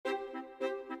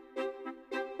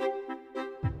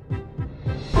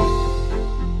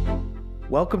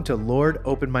Welcome to Lord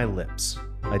Open My Lips,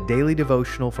 a daily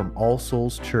devotional from All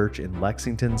Souls Church in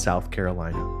Lexington, South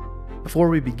Carolina. Before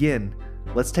we begin,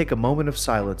 let's take a moment of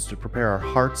silence to prepare our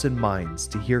hearts and minds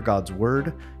to hear God's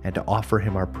word and to offer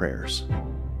Him our prayers.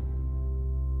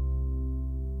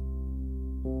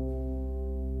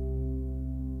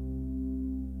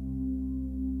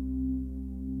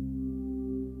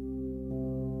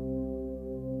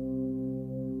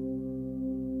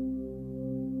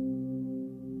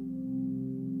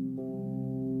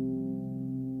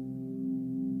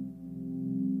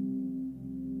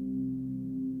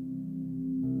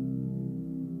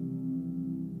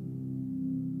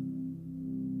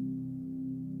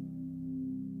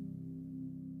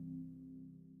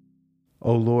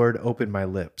 O Lord, open my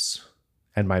lips,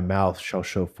 and my mouth shall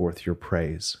show forth your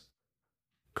praise.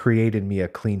 Create in me a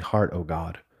clean heart, O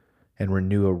God, and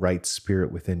renew a right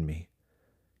spirit within me.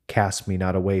 Cast me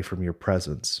not away from your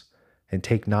presence, and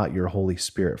take not your Holy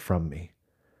Spirit from me.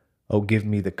 O give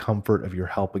me the comfort of your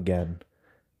help again,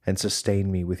 and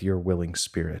sustain me with your willing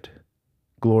spirit.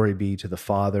 Glory be to the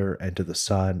Father, and to the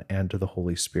Son, and to the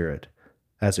Holy Spirit,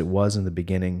 as it was in the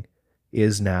beginning,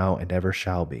 is now, and ever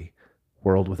shall be,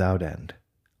 world without end.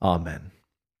 Amen.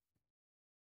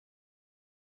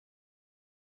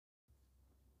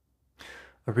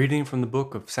 A reading from the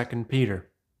book of 2 Peter,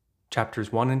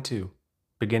 chapters 1 and 2,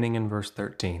 beginning in verse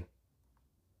 13.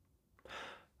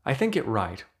 I think it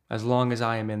right, as long as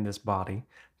I am in this body,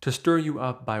 to stir you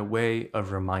up by way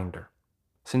of reminder,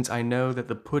 since I know that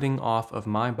the putting off of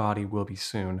my body will be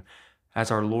soon,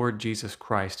 as our Lord Jesus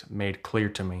Christ made clear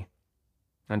to me.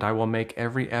 And I will make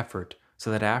every effort so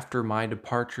that after my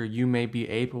departure you may be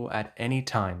able at any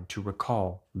time to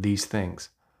recall these things.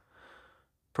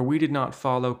 For we did not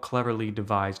follow cleverly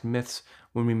devised myths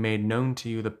when we made known to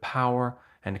you the power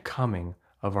and coming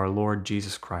of our Lord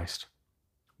Jesus Christ,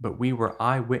 but we were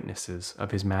eyewitnesses of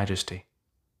his majesty.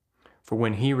 For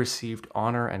when he received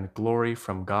honor and glory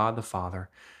from God the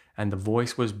Father, and the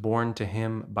voice was borne to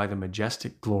him by the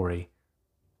majestic glory,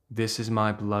 "This is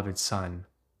my beloved Son,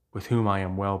 with whom I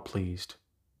am well pleased."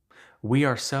 We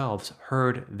ourselves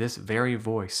heard this very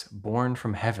voice borne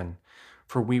from heaven,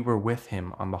 for we were with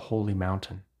him on the holy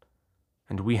mountain.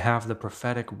 And we have the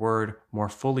prophetic word more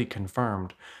fully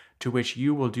confirmed, to which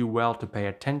you will do well to pay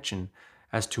attention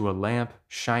as to a lamp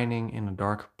shining in a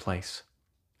dark place,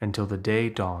 until the day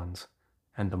dawns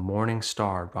and the morning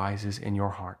star rises in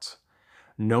your hearts.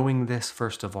 Knowing this,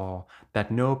 first of all, that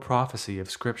no prophecy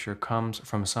of Scripture comes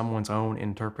from someone's own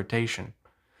interpretation.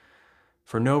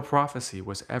 For no prophecy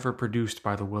was ever produced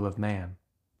by the will of man,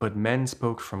 but men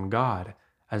spoke from God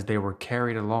as they were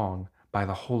carried along by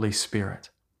the Holy Spirit.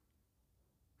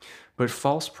 But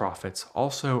false prophets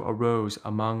also arose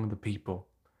among the people,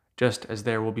 just as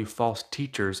there will be false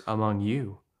teachers among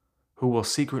you, who will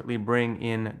secretly bring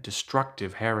in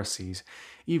destructive heresies,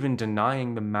 even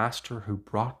denying the Master who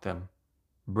brought them,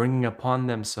 bringing upon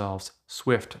themselves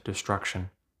swift destruction.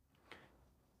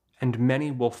 And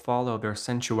many will follow their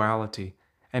sensuality,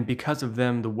 and because of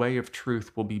them the way of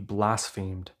truth will be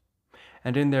blasphemed.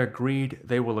 And in their greed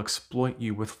they will exploit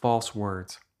you with false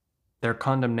words. Their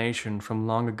condemnation from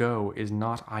long ago is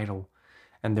not idle,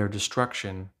 and their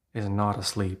destruction is not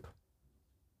asleep.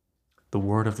 The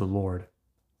word of the Lord.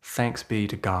 Thanks be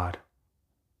to God.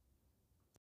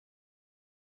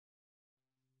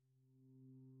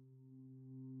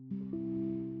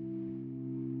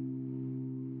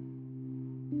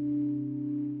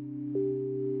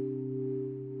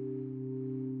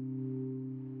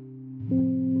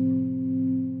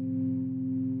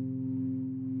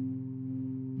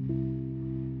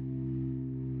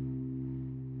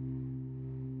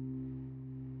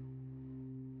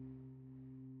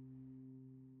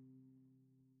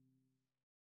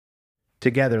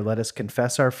 Together, let us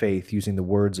confess our faith using the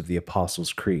words of the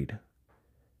Apostles' Creed.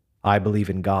 I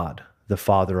believe in God, the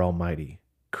Father Almighty,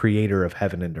 creator of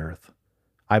heaven and earth.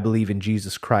 I believe in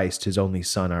Jesus Christ, his only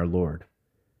Son, our Lord.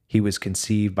 He was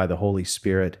conceived by the Holy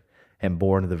Spirit and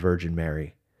born of the Virgin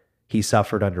Mary. He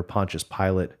suffered under Pontius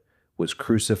Pilate, was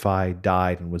crucified,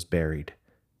 died, and was buried.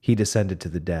 He descended to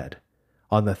the dead.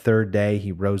 On the third day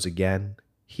he rose again.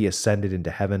 He ascended into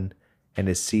heaven and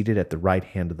is seated at the right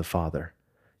hand of the Father.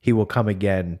 He will come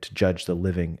again to judge the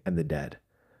living and the dead.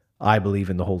 I believe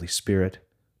in the Holy Spirit,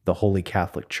 the Holy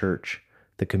Catholic Church,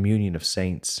 the communion of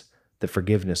saints, the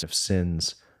forgiveness of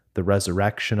sins, the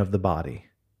resurrection of the body,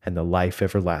 and the life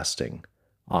everlasting.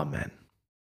 Amen.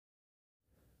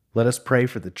 Let us pray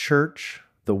for the Church,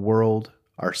 the world,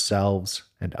 ourselves,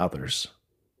 and others.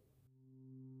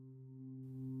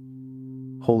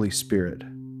 Holy Spirit,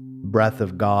 breath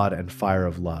of God and fire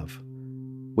of love,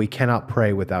 we cannot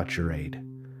pray without your aid.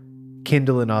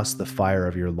 Kindle in us the fire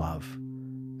of your love,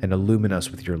 and illumine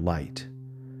us with your light,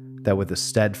 that with a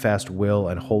steadfast will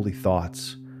and holy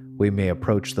thoughts we may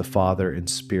approach the Father in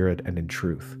spirit and in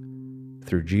truth,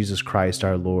 through Jesus Christ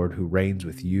our Lord, who reigns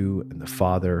with you and the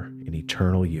Father in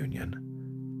eternal union.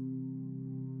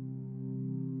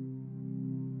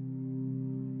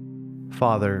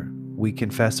 Father, we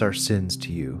confess our sins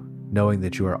to you, knowing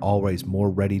that you are always more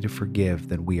ready to forgive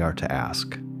than we are to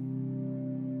ask.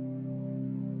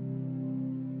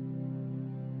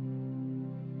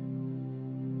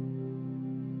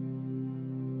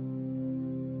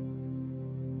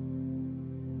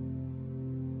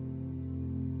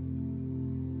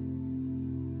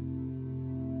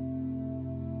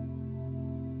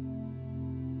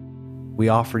 We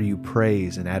offer you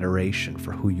praise and adoration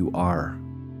for who you are.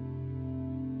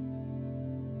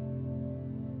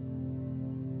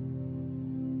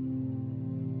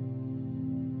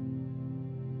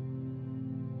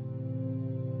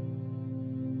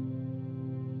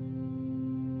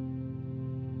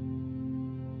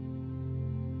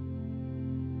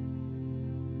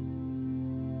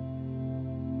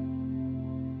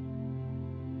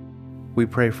 We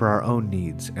pray for our own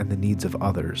needs and the needs of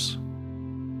others.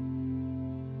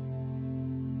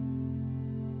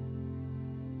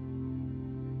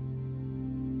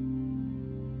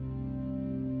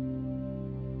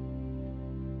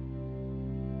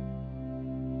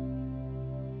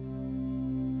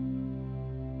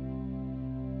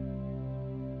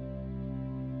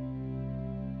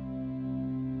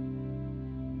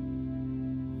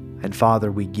 And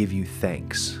Father, we give you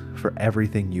thanks for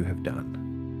everything you have done.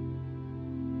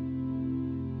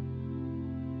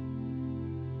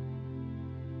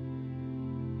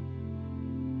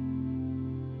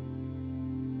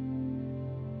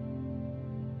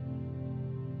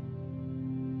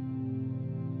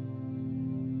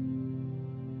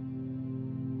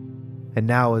 And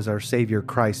now, as our Savior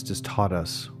Christ has taught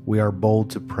us, we are bold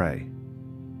to pray.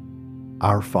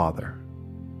 Our Father,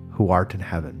 who art in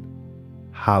heaven,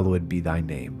 hallowed be thy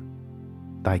name.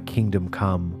 Thy kingdom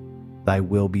come, thy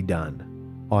will be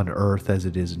done, on earth as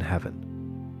it is in heaven.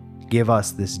 Give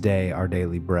us this day our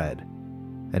daily bread,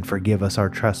 and forgive us our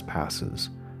trespasses,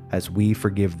 as we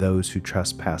forgive those who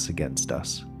trespass against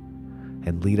us.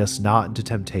 And lead us not into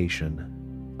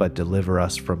temptation, but deliver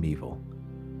us from evil.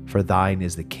 For thine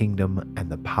is the kingdom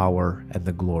and the power and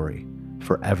the glory,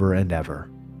 forever and ever.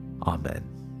 Amen.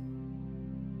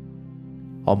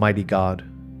 Almighty God,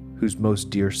 whose most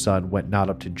dear Son went not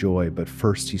up to joy, but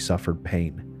first he suffered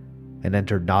pain, and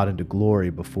entered not into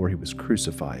glory before he was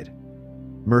crucified,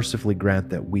 mercifully grant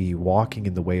that we, walking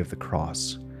in the way of the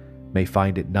cross, may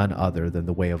find it none other than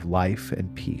the way of life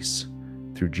and peace,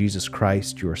 through Jesus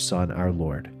Christ, your Son, our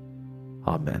Lord.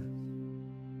 Amen.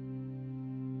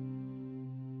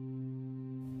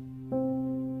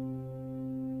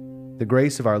 The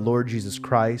grace of our Lord Jesus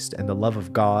Christ, and the love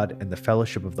of God, and the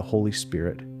fellowship of the Holy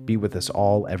Spirit be with us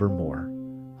all evermore.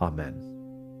 Amen.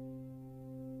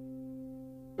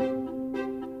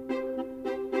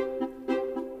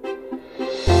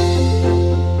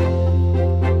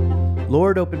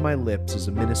 Lord, Open My Lips is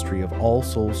a ministry of All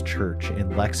Souls Church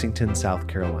in Lexington, South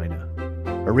Carolina.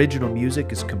 Original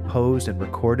music is composed and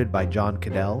recorded by John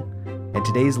Cadell, and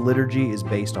today's liturgy is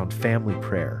based on family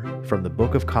prayer from the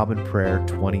Book of Common Prayer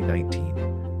 2019.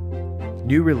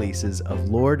 New releases of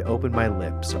Lord, Open My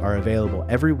Lips are available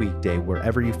every weekday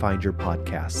wherever you find your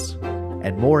podcasts,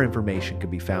 and more information can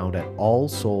be found at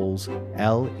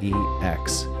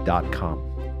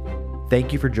allsoulslex.com.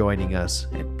 Thank you for joining us,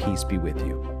 and peace be with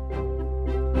you.